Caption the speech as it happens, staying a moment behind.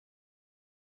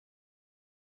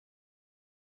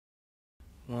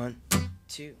1,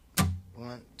 2,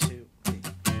 1, 2, 3.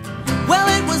 Well,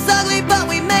 it was ugly, but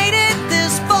we made it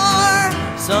this far.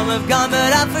 Some have gone,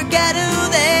 but I forget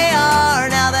who they are.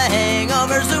 Now the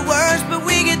hangovers are worse, but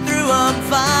we get through them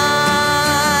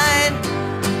fine.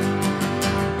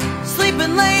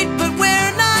 Sleeping late, but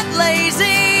we're not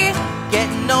lazy.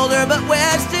 Getting older, but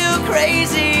we're still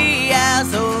crazy. Yeah,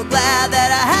 so glad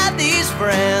that I had these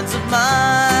friends of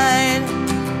mine.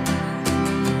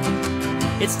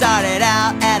 It started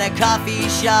out at a coffee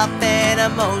shop in a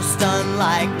most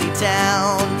unlikely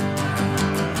town,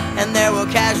 and there were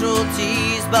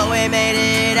casualties, but we made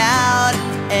it out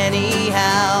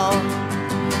anyhow.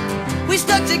 We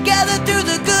stuck together through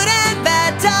the good and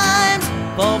bad times,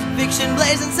 Pulp Fiction,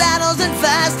 Blazing Saddles, and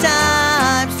Fast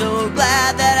Times. So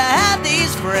glad that I have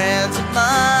these friends of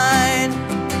mine.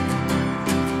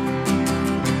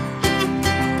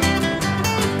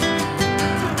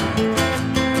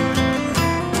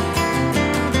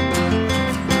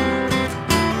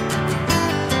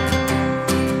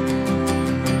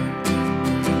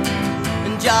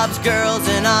 Jobs, girls,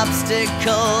 and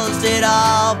obstacles did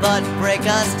all but break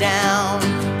us down.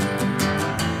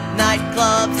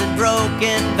 Nightclubs and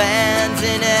broken vans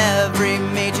in every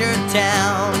major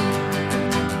town.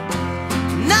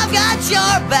 And I've got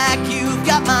your back, you've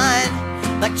got mine.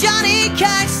 Like Johnny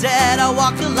Cash said, I'll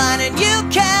walk the line, and you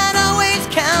can always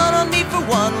count on me for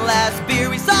one last beer.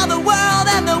 We saw the world,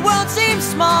 and the world seemed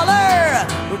smaller.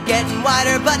 We're getting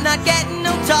wider, but not getting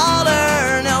no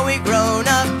taller. No, we've grown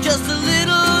up just a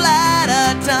little at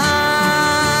a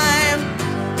time.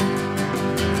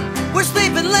 We're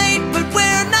sleeping late, but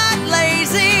we're not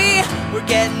lazy. We're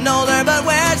getting older, but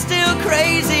we're still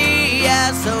crazy.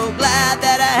 Yeah, so glad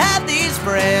that I have these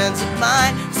friends of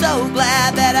mine. So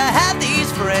glad that I have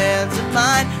these friends of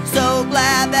mine. So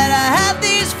glad that I have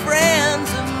these friends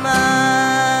of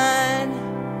mine.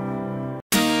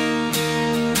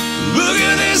 Look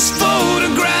at this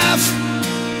photograph.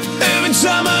 Every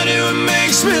time I do it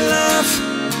makes me laugh.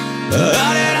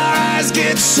 How did our eyes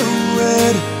get so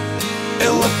red?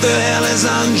 And what the hell is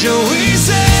on Joey's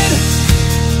head?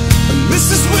 And this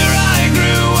is where I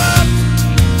grew up.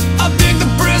 I think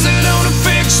the president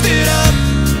fixed it up.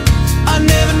 I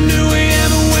never knew we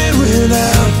ever went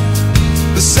without.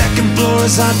 The second floor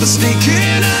is hot for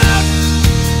sneaking out.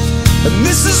 And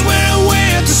this is where I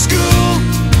went to school.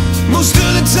 Most of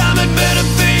the time had better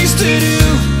things to do.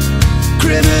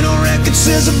 Criminal record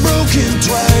says I've broken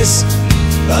twice.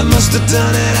 I must have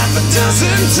done it half a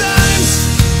dozen times.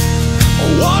 I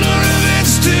wonder if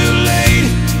it's too late.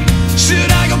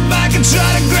 Should I go back and try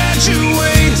to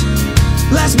graduate?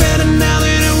 Life's better now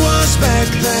than it was back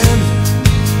then.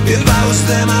 If I was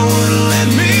them, I wouldn't let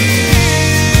me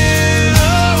in.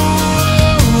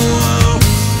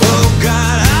 Oh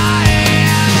God,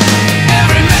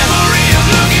 every memory of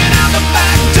looking out the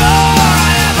back door.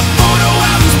 I have a photo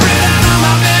album spread out on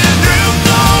my bedroom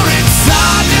floor. It's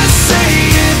hard to say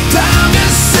it, time to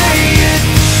say it,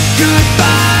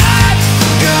 goodbye.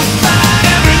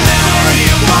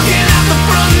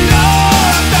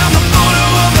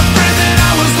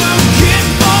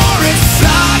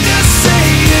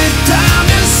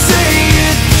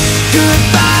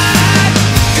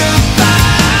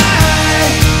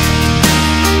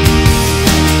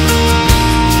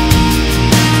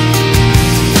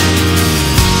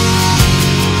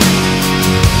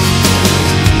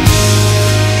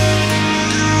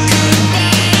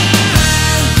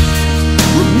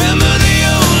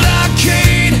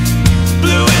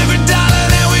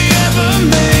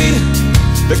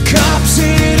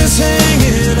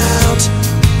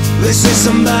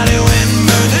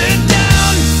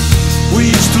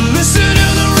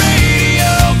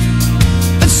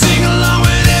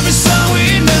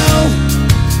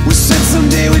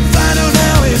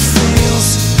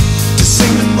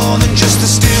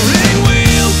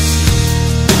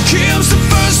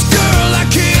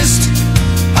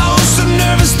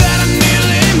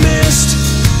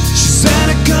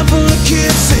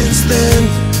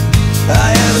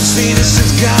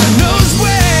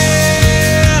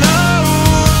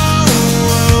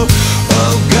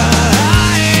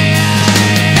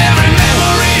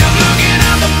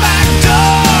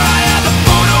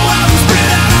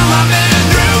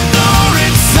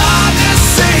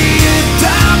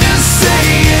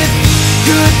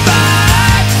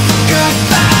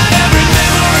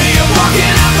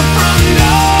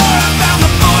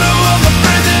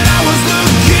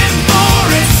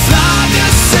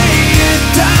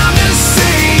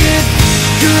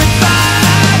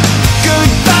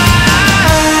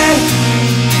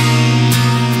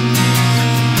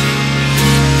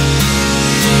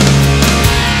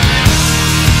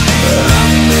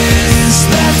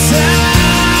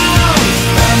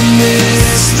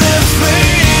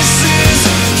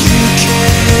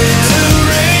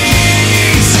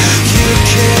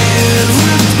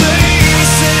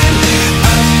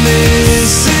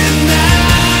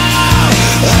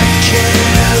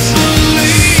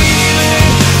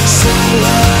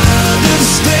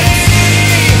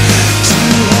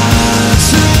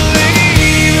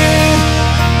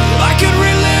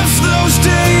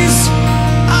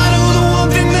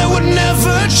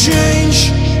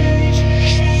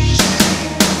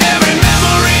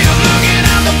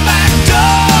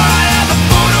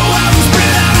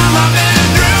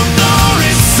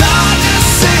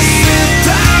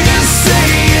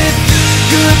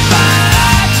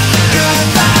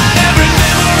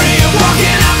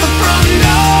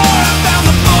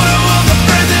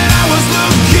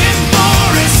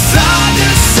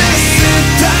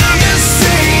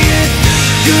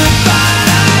 Goodbye.